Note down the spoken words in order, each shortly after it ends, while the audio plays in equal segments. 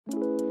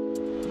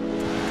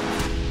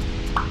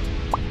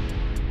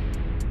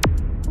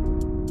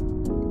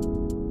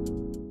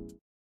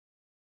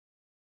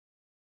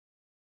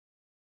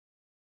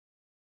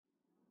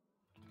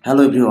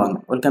Hello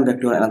everyone, welcome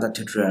back to another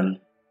tutorial.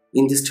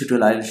 In this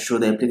tutorial, I will show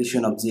the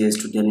application of GIS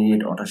to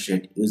delineate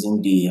watershed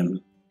using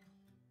DEM.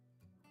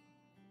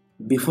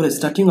 Before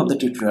starting of the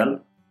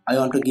tutorial, I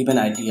want to give an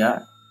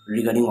idea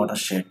regarding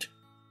watershed.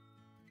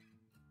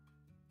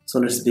 So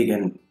let's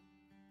begin.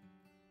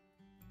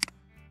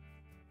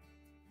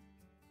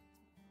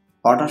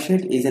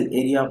 Watershed is an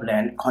area of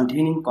land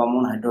containing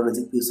common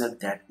hydrologic features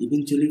that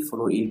eventually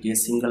flow into a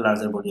single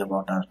larger body of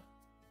water,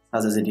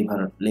 such as a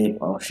river, lake,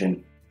 or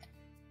ocean.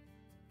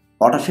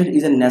 Watershed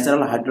is a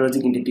natural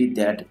hydrologic entity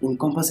that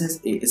encompasses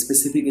a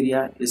specific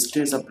area, a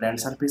stretch of land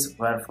surface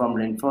where from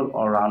rainfall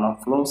or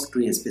runoff flows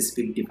to a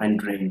specific defined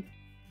drain,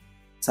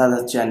 such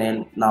as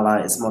channel,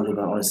 nala, small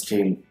river, or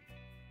stream.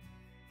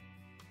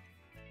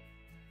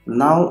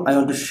 Now I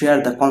want to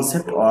share the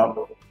concept of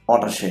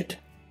watershed.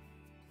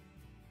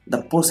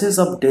 The process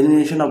of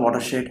delineation of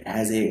watershed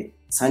has a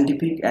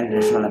scientific and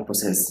rational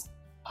approaches.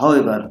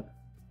 However,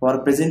 for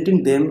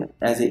presenting them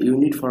as a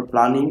unit for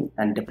planning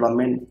and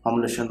deployment,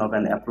 formulation of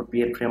an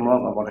appropriate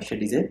framework of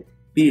watershed is a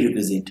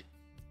prerequisite.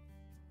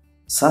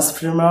 Such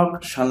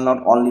framework shall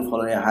not only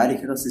follow a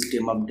hierarchical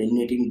system of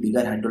delineating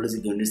bigger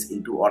hydrologic units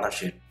into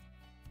watershed,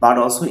 but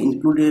also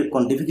include a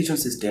codification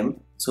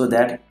system so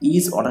that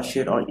each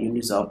watershed or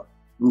units of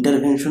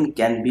intervention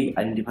can be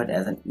identified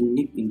as an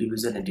unique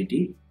individual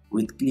entity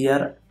with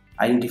clear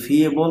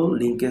identifiable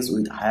linkage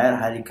with higher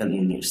hierarchical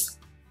units.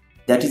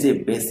 That is a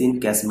basin,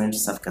 catchment,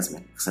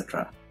 subcatchment,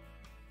 etc.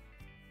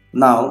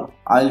 Now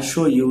I'll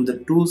show you the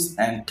tools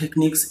and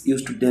techniques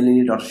used to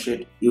delineate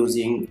watershed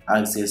using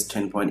ArcGis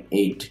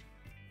 10.8.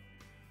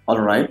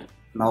 Alright,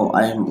 now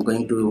I am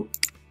going to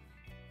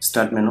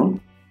start menu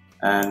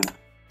and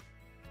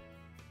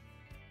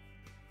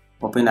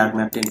open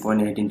Arcmap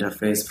 10.8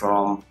 interface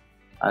from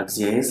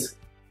ArcGis.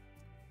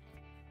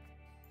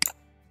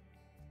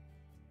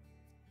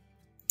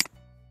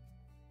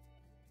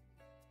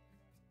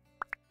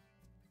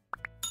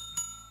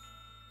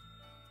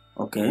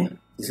 Okay,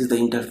 this is the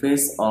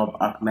interface of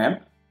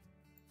Arcmap.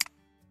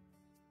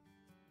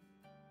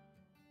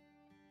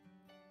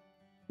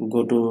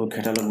 Go to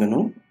catalog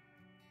menu,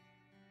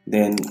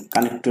 then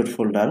connect your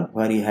folder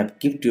where you have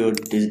kept your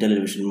digital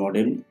elevation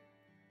model.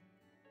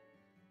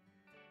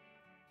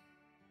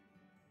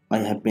 I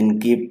have been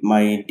keep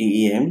my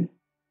DEM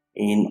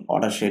in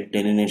watershed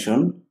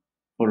delineation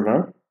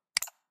folder.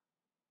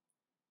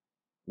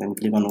 Then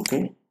click on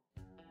OK.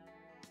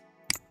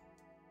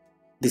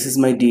 This is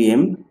my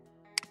DEM.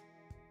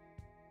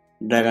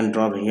 Drag and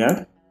drop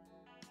here.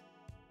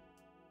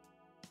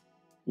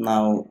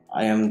 Now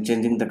I am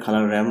changing the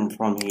color RAM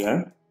from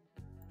here.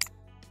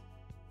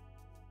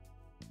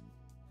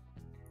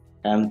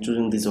 I am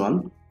choosing this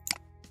one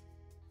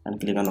and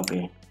click on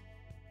OK.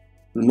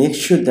 Make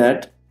sure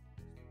that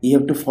you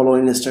have to follow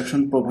an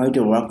instruction, provide a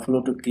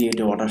workflow to create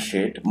a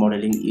watershed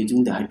modeling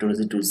using the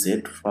hydrology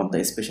toolset from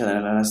the special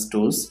analysis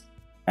tools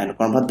and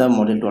convert the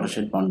model to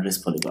watershed boundaries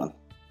polygon.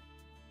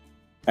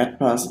 At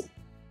first,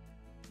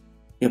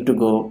 you have to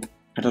go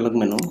catalog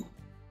menu,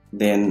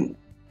 then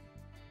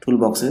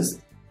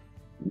toolboxes,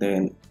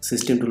 then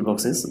system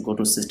toolboxes. Go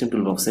to system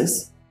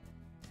toolboxes,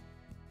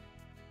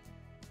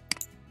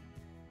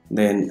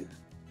 then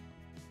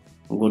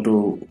go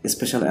to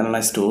special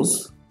analyze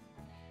tools,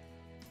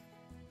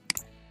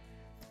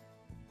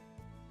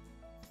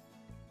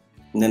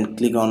 then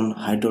click on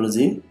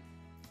hydrology,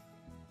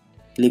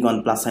 click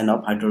on plus sign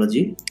of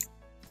hydrology,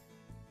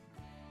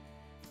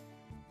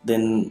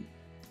 then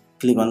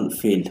click on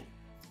field.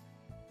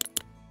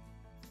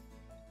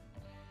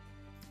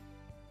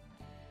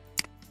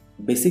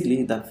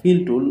 Basically, the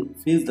fill tool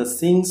fills the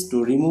sinks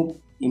to remove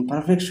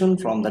imperfection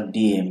from the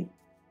DEM.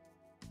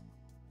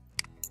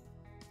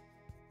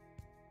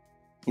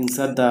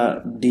 Insert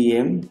the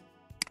DEM,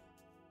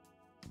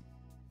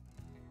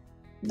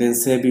 then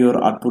save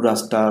your output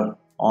raster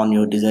on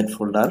your desired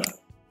folder.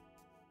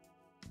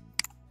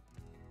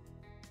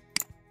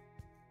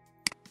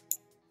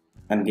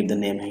 And give the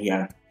name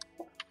here.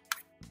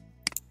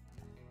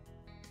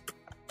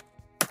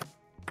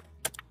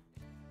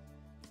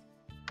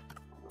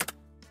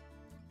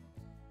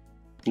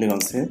 Click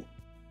on save,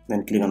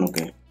 then click on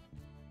OK.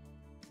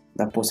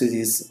 The process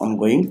is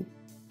ongoing.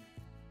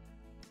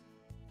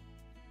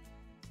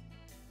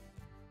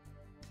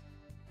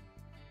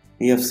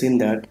 You have seen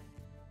that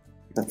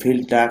the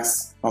field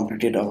tags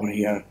completed over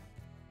here.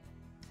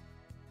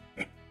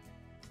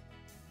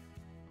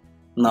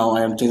 Now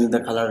I am changing the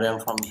color RAM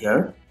from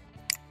here.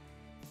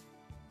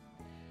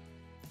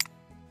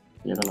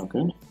 Click on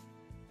OK.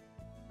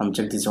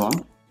 Uncheck this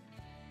one.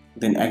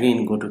 Then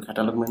again go to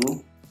catalog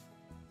menu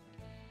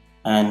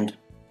and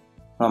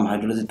from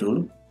hydrology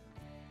tool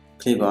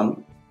click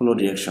on flow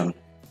direction.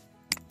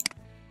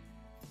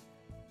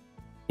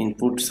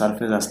 Input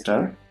surface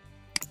raster,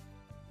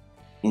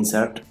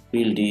 insert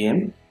field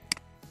DEM,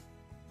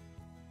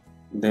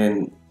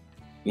 then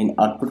in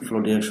output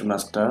flow direction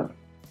raster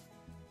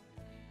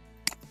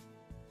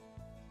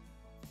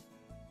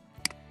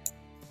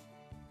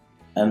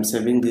I am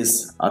saving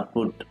this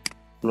output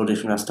flow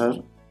direction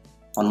raster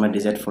on my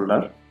desired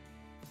folder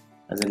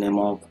as a name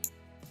of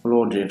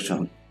flow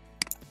direction,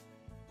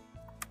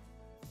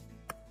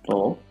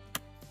 flow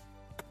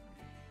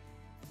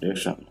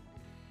direction,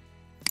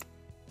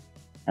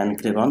 and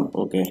click on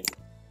OK.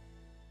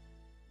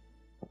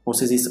 The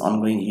process is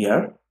ongoing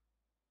here.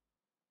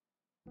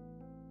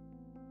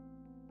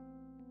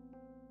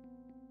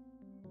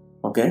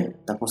 Okay,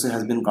 the process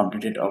has been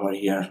completed over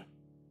here.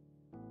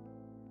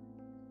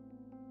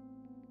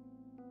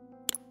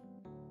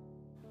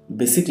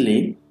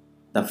 Basically,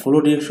 the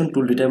flow direction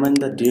tool determines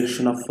the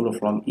direction of flow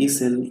from each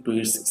cell to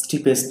its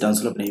steepest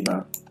downslope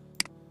neighbor.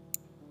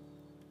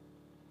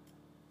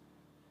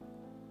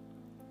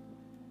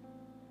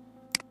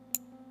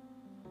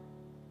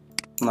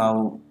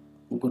 Now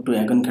go to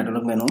again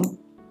catalog menu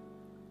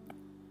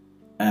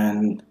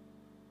and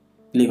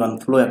click on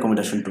flow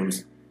accommodation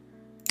tools.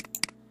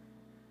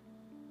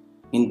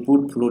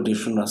 Input flow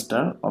direction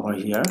raster over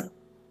here.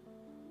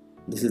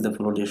 This is the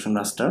flow direction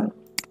raster.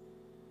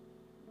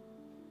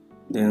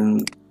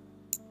 Then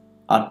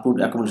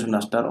output accommodation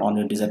raster on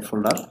your desired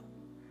folder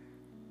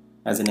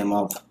as a name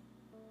of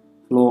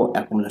flow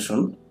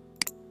accommodation.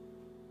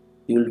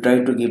 You will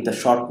try to give the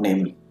short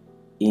name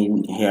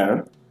in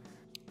here.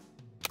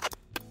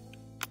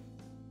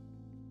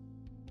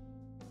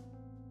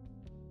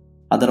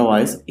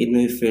 Otherwise, it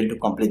may fail to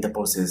complete the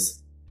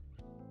process.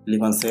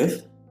 Click on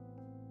save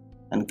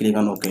and click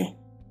on OK.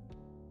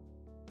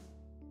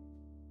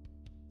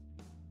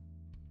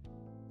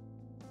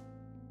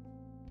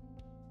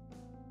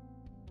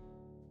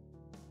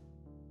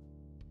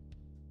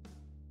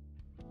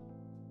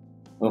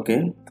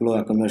 Okay, flow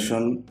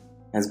accommodation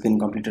has been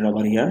completed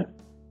over here.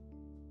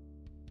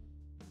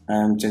 I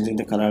am changing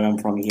the color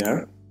from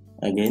here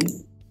again,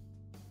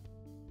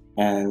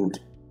 and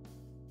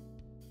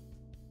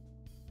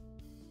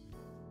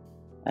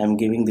I am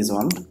giving this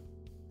one.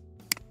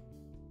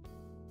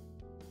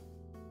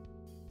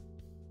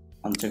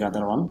 Uncheck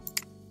other one.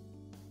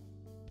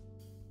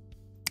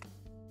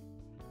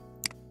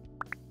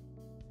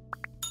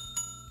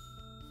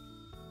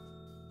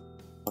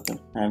 Okay,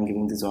 I am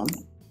giving this one.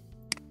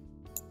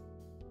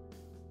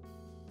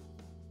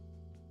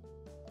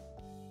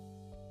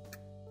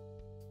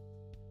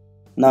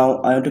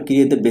 Now I want to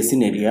create the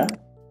basin area.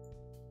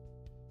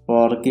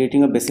 For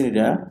creating a basin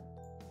area,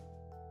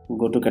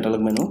 go to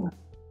catalog menu,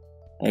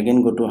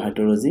 again go to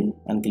hydrology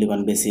and click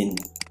on basin.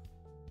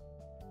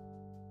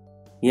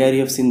 Here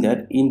you have seen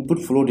that input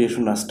flow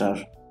direction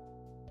raster.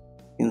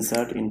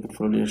 Insert input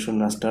flow direction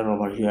raster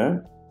over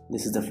here.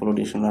 This is the flow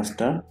direction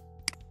raster,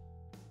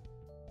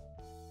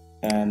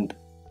 and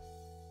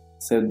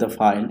save the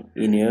file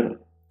in your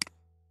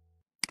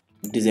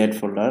desired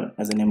folder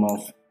as a name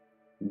of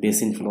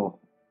basin flow.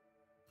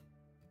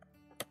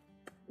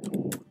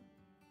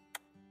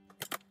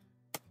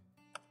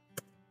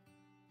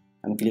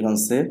 And click on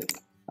save.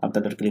 After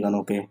that, click on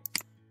OK.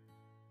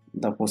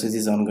 The process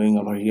is ongoing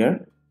over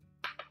here.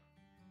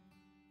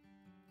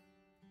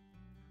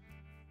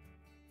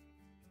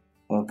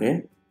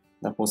 Okay,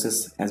 the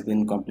process has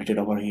been completed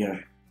over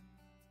here,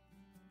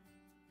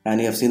 and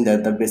you have seen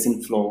that the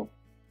basin flow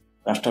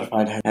raster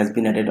file has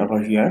been added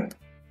over here.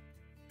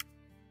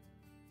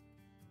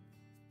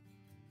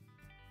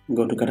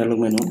 Go to catalog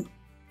menu,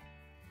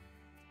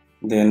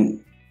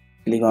 then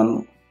click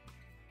on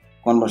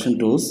conversion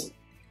tools,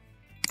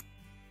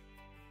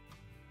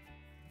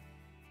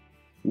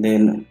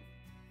 then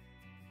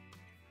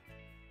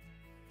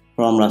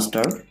from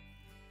raster,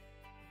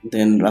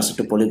 then raster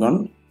to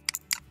polygon.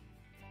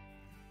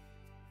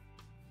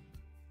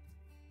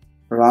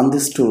 Run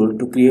this tool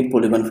to create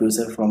polygon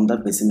fusor from the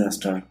basin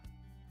raster.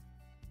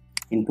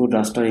 Input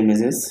raster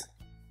images,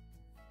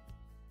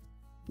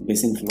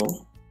 basin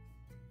flow,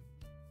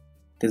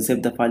 then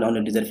save the file on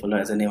a desired folder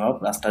as a name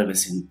of raster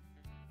basin.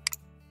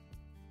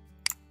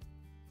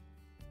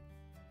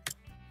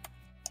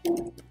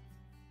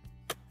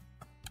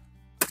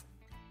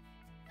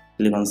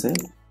 Click on save,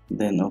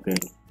 then OK.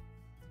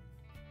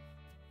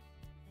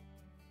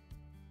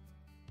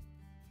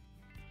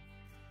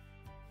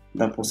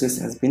 The process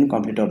has been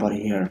completed over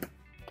here.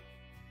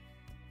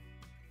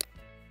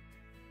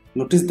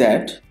 Notice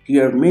that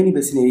here many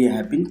basin areas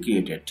have been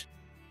created.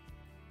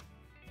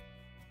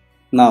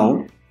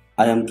 Now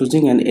I am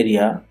choosing an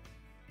area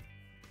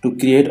to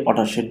create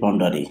watershed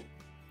boundary.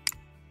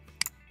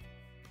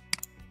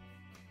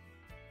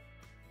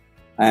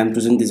 I am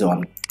choosing this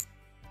one.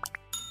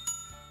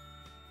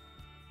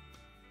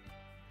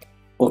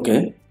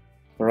 Okay,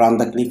 run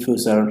the clip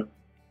fusor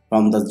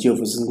from the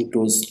geofocusing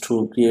tools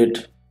to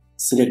create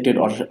selected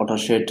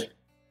watershed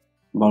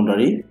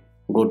boundary.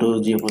 Go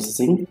to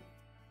geoprocessing,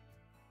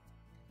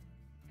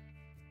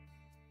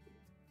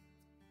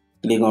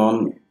 click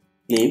on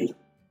clip,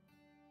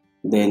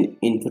 then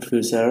input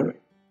fusor,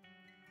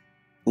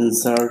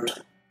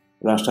 insert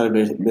raster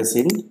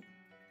basin,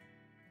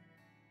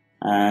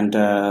 and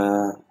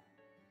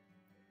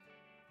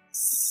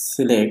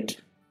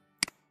select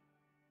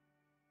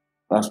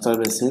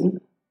raster basin.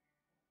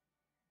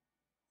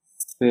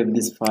 Save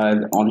this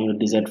file on your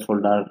desired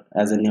folder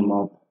as a name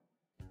of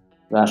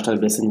raster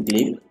basin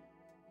clip.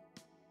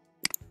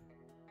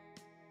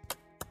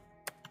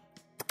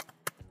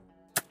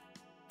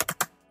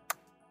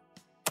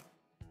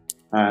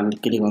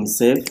 and click on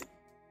save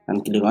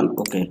and click on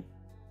OK.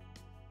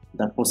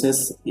 The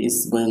process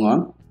is going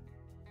on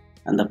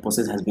and the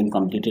process has been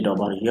completed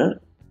over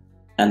here,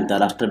 and the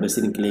raster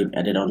basin clip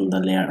added on the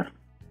layer.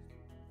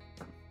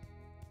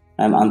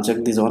 I am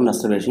uncheck this one,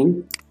 raster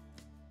basin,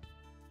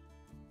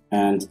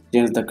 and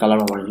change the color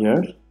over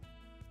here.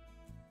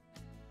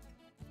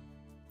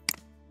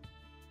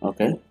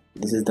 Okay,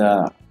 this is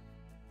the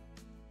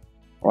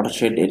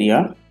watershed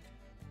area.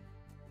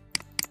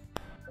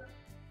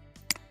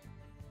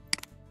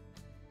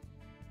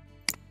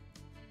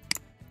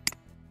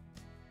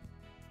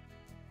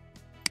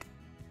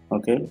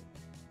 Okay,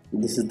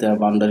 this is the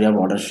boundary of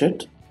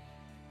watershed.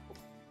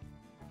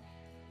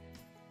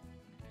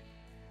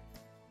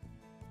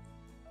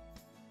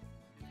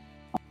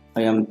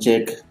 I am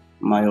check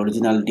my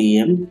original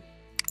DM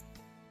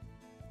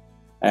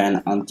and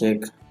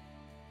uncheck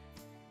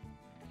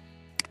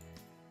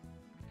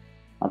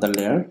other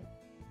layer.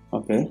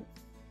 Okay,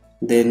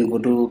 then go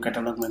to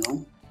catalog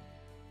menu,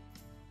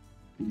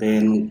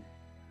 then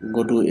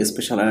go to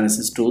special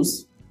analysis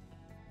tools,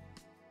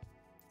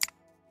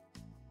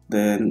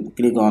 then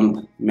click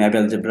on map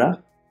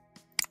algebra,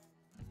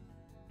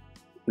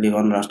 click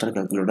on raster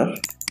calculator.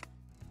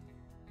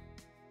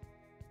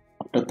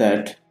 After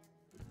that,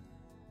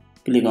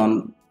 click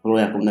on row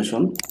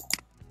accommodation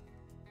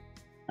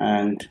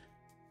and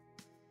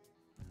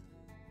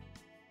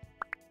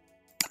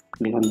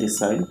click on this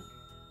side.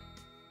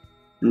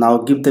 Now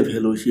give the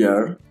value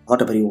here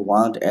whatever you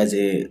want as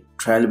a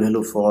trial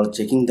value for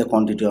checking the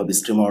quantity of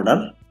stream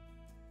order.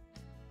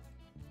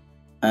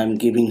 I am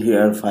giving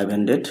here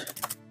 500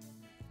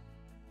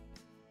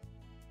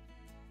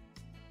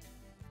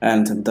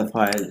 and save the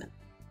file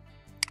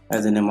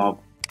as the name of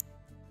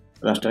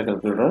raster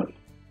calculator,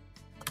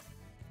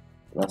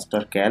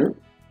 raster cal.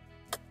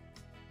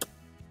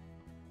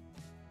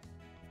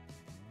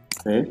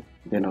 Save,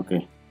 then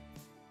OK.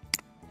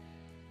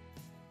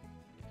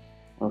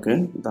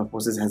 Okay, the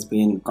process has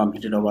been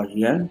completed over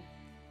here,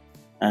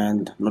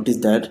 and notice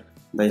that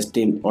the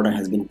stream order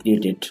has been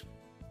created.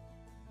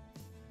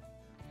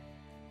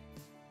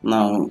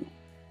 Now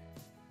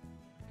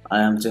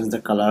I am changing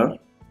the color.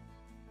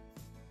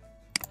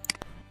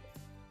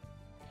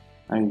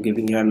 I am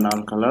giving here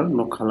null color,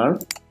 no color.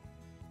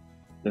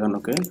 Click on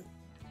OK,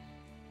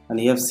 and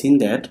you have seen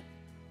that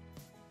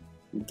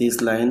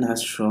this line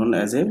has shown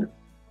as a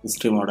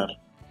stream order.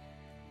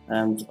 I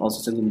am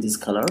also changing this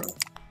color.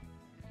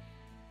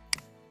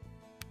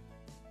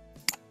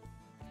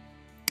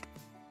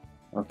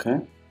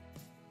 Okay,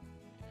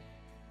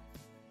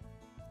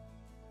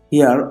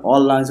 here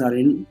all lines are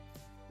in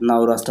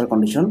now raster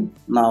condition.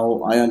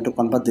 Now I want to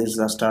convert this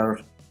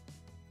raster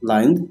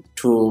line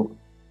to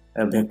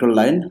a vector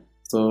line.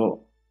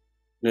 So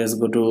let's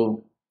go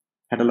to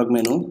catalog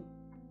menu,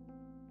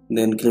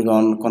 then click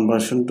on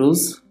conversion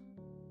tools.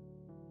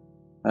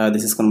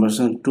 This is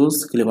conversion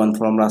tools. Click on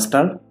from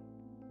raster,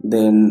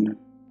 then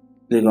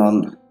click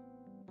on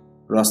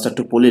raster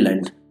to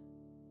polyline.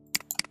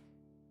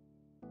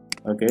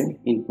 Okay,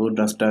 input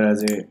raster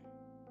as a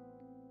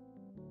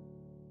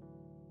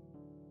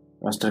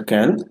raster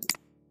cal,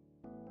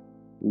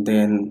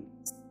 then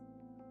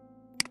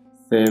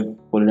save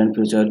polyline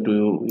feature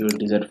to your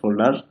desired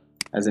folder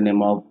as a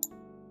name of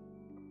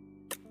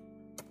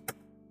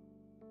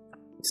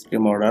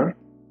stream order,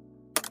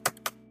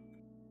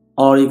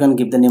 or you can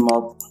give the name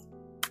of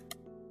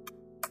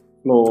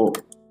flow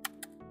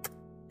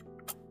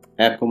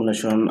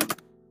accumulation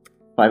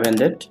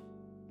 500.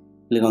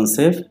 Click on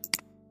save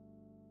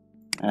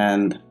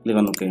and click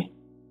on OK.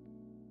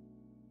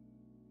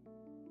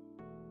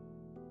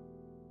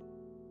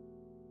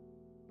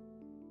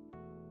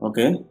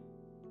 Okay,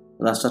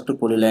 raster to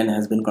polyline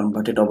has been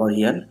converted over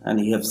here, and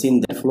you have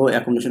seen that flow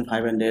accumulation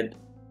 500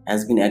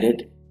 has been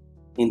added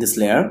in this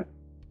layer.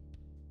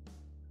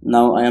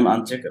 Now I am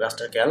uncheck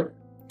raster cal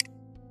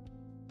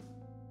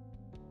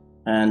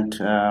and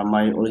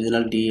my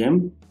original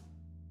DM.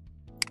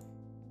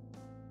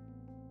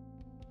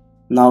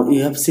 Now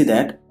you have seen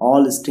that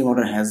all stream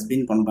order has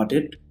been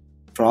converted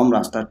from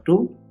raster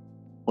to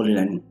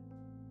polyline.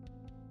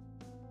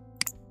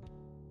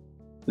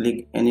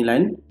 Click any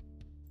line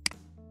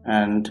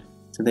and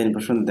see the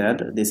information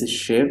that this is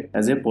shaped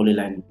as a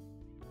polyline.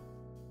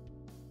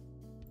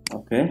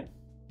 Okay,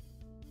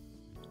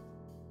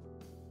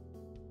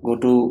 go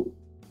to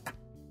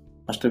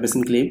raster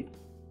basin clip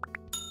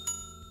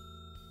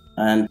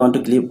and want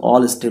to clip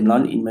all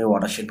Streamline in my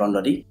watershed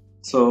boundary.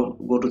 So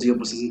go to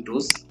geoprocessing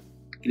tools,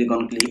 click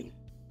on clip,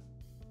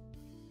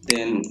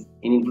 then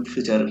in input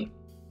feature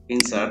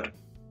insert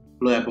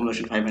flow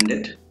accumulation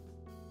 500,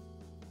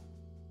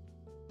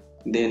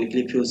 then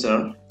clip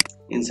feature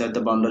insert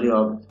the boundary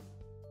of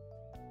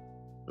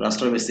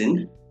raster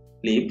basin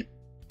clip,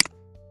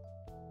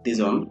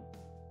 this one,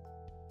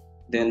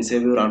 then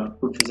save your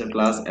output feature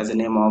class as a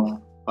name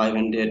of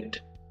 500,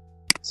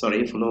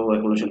 sorry, flow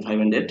accumulation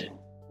 500.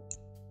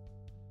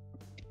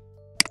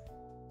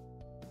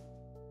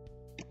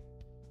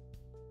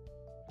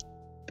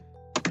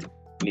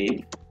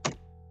 Clip,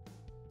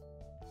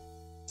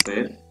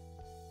 save,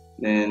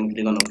 then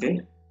click on OK.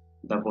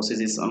 The process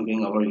is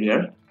ongoing over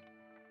here,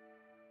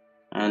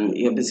 and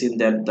you have to see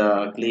that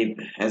the clip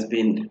has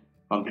been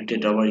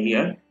completed over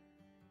here,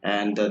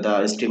 and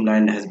the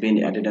streamline has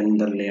been added in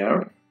the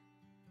layer.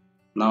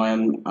 Now I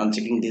am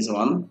unchecking this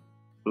one,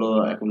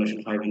 flow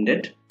accumulation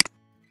 500.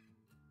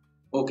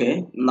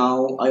 Okay,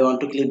 now I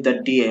want to clip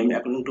that DM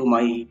according to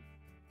my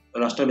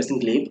raster basin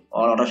clip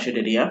or watershed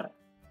area.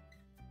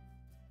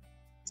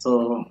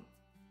 So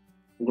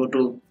go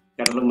to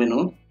catalog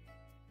menu,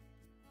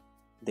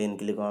 then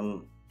click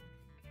on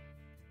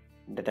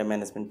data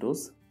management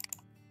tools,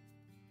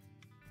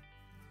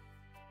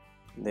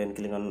 then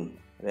click on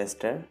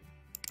Raster,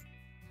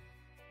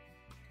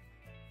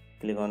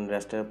 click on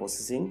Raster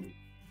processing,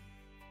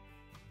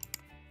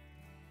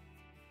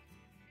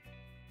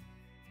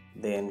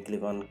 then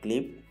click on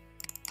clip,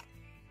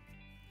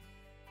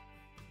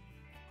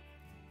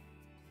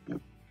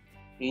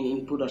 in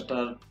input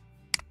raster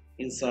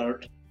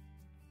insert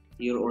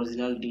your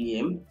original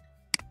DM,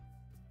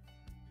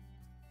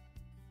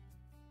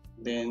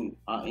 then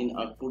in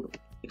output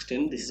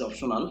extend, this is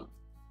optional.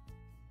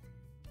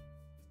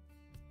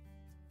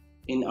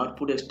 In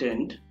output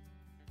extend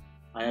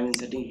I am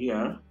inserting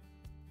here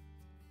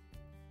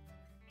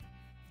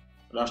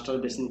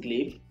raster basin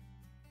clip,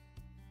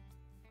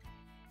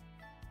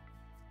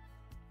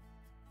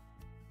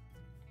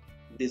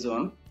 this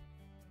one.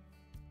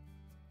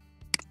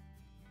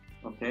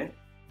 Okay,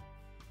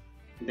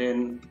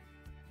 then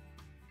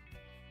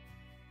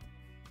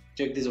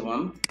check this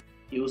one,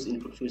 use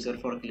input feature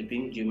for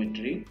clipping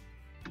geometry.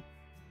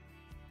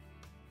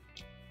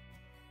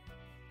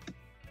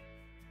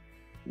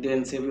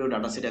 Then save your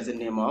dataset as a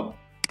name of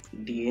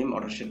DM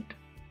watershed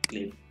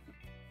clip,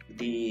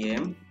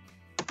 DM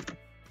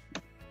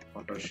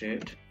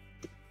watershed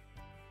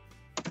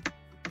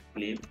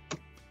clip,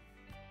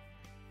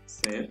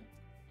 save.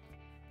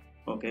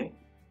 Okay,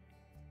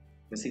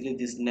 basically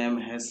this name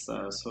has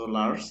so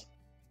large,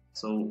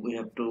 so we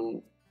have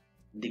to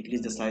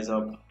decrease the size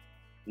of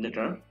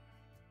letter.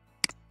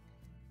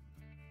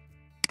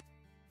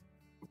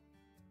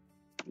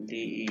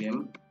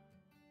 DEM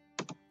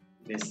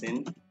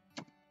basin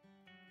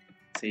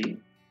C,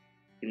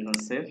 click on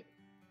save.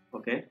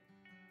 Okay,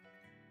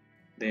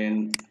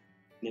 then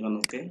click on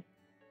OK.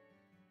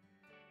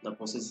 The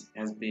process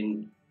has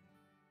been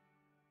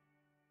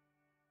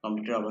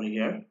completed over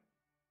here.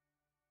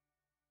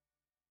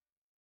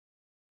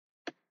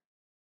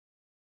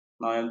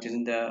 Now I am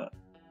changing the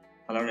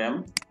color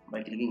RAM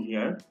by clicking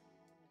here,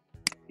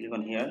 click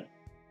on here,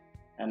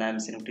 and I am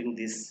selecting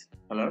this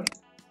color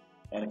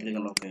and click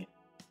on OK.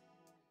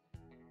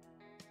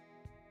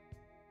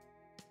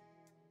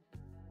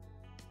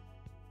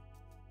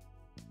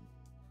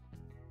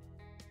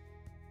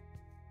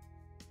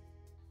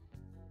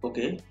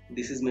 Okay,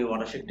 this is my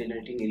watershed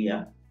delineating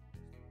area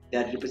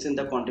that represents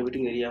the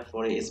contributing area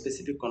for a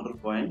specific control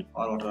point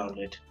or water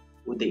outlet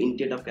with the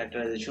intent of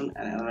characterization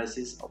and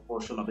analysis of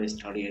portion of a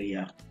study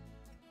area.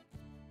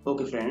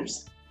 Okay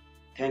friends,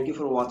 thank you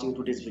for watching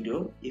today's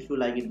video. If you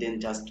like it, then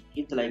just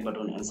hit the like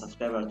button and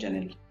subscribe our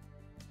channel.